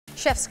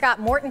Chef Scott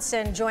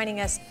Mortensen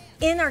joining us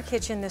in our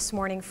kitchen this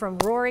morning from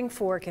Roaring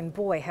Fork, and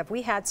boy, have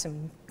we had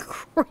some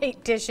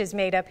great dishes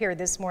made up here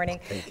this morning.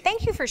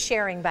 Thank you for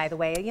sharing, by the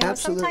way. You know,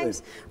 Absolutely.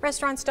 Sometimes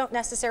restaurants don't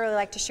necessarily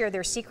like to share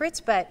their secrets,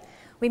 but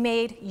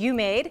you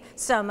made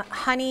some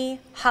honey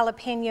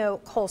jalapeno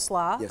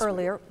coleslaw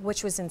earlier,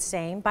 which was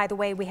insane. By the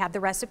way, we have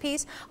the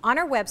recipes on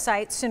our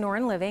website,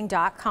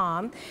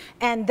 sonoranliving.com.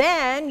 And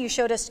then you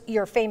showed us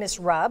your famous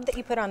rub that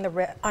you put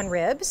on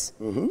ribs.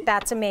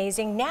 That's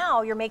amazing.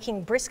 Now you're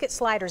making brisket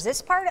sliders. Is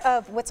this part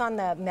of what's on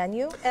the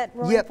menu at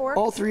Roaring Fork?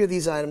 All three of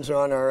these items are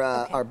on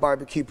our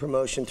barbecue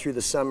promotion through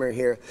the summer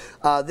here.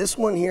 This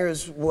one here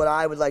is what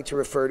I would like to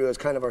refer to as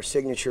kind of our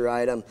signature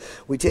item.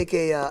 We take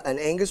an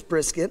Angus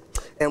brisket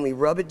and we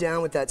rub it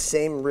down with that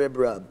same rib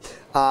rub.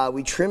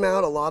 We trim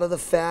out a lot of the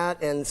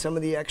fat and some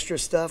of the extra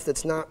stuff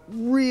that's not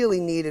really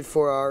needed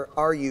for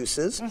our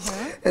uses.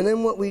 And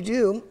then what we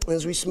do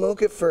is we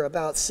smoke it for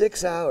about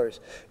 6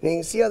 hours. And you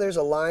can see how there's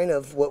a line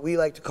of what we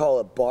like to call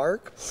a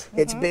bark.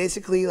 It's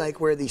basically like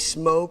where the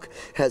smoke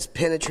has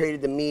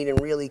penetrated the meat and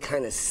really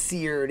kind of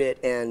seared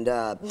it and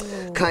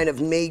kind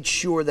of made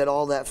sure that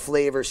all that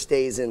flavor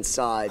stays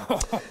inside.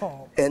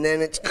 And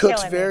then it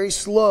cooks very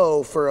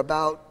slow for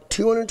about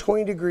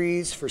 220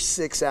 degrees for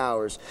 6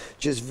 hours.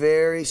 Just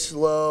very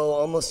slow,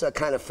 almost a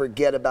kind of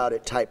forget about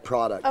it type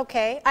product.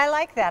 Okay, I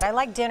like that. I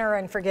like dinner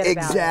and forget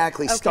about it.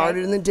 Exactly. Start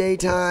it in the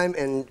daytime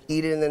and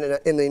eat it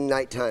in the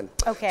nighttime.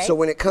 Okay. So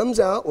when it comes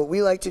out, what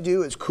we like to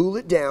do is cool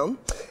it down,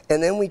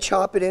 and then we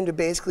chop it into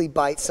basically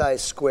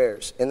bite-sized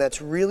squares. And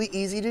that's really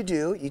easy to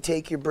do. You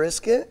take your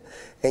brisket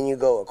and you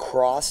go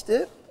across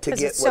it to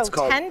get what's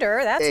called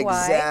tender, that's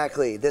why.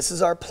 Exactly. This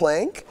is our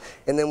plank,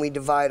 and then we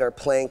divide our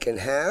plank in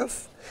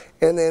half.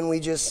 And then we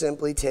just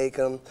simply take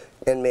them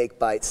and make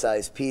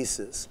bite-sized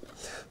pieces.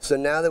 So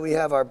now that we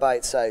have our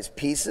bite-sized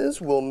pieces,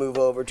 we'll move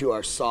over to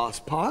our sauce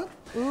pot.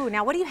 Ooh,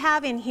 now what do you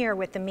have in here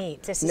with the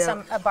meat? This is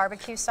a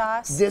barbecue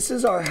sauce? This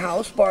is our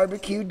house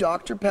barbecue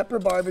Dr. Pepper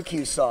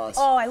barbecue sauce.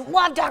 Oh, I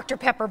love Dr.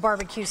 Pepper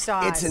barbecue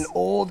sauce. It's an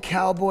old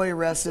cowboy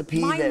recipe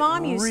My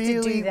mom used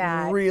to do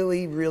that.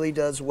 really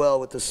does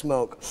well with the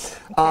smoke.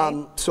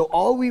 So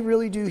all we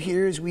really do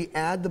here is we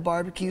add the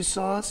barbecue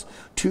sauce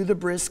to the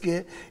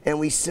brisket and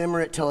we simmer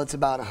it till it's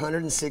about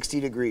 160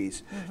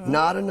 degrees.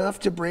 Not enough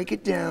to break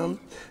it down,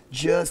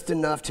 just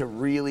enough to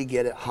really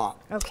get it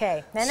hot.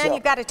 Okay, and then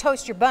you've got to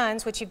toast your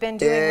buns, which you've been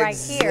doing right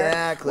here.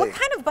 Exactly. What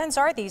kind of buns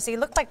are these? They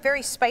look like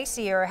very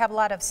spicy or have a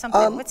lot of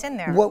something. What's in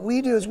there? What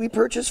we do is we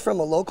purchase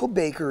from a local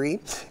bakery,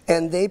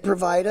 and they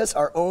provide us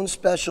our own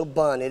special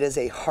bun. It is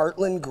a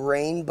Heartland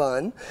grain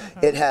bun.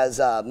 It has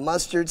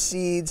mustard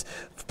seeds,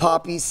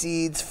 poppy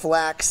seeds,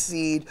 flax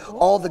seed,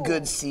 all the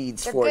good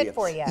seeds for you. They're good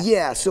for you.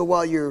 Yeah, so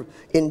while you're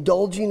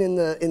indulging in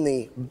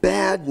the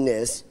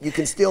badness, you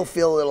can still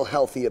feel a little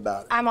healthy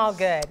about it. I'm all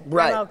good.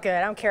 Right. I'm all good.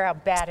 I don't care how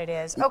bad it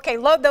is. Okay,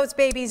 load those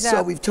babies up.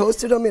 So we've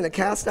toasted them in a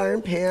cast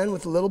iron pan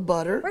with a little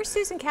butter. Where's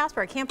Susan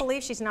Casper? I can't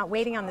believe she's not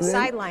waiting on the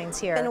sidelines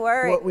here. Don't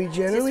worry. What we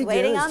generally do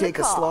is take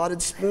a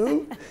slotted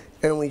spoon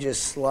and we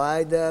just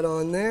slide that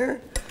on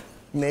there.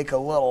 Make a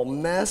little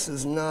mess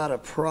is not a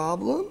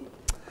problem.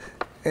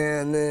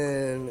 And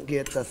then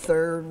get the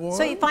third one.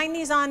 So you find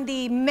these on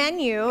the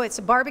menu. It's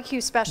a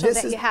barbecue special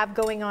that you have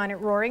going on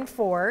at Roaring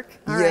Fork.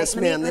 All yes,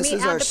 right, ma'am. This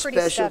is our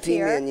specialty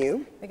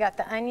menu. We got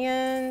the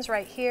onions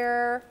right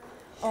here.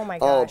 Oh my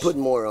gosh. Oh, put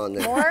more on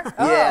there. More?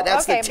 Yeah,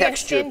 that's the I'm being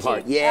texture stingy.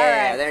 part.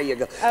 Yeah, there you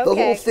go. The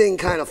whole thing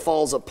kind of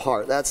falls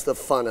apart. That's the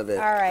fun of it.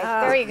 All right,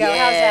 there you go.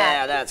 Yeah, how's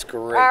that? That's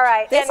great. All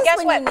right, This and is guess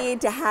when what? you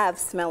need to have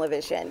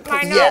smell-o-vision.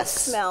 I know.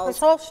 Yes. This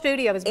whole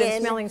studio has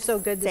been smelling so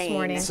good this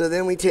morning. So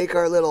then we take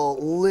our little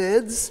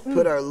lids,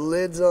 put our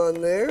lids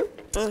on there.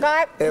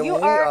 Scott, and you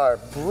we are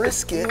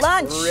brisket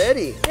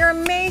ready. You're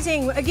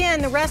amazing.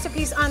 Again, the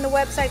recipe's on the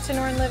website,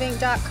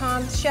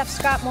 sonoranliving.com. Chef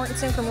Scott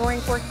Mortensen from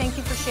Roaring Fork, thank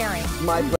you for sharing. My pleasure.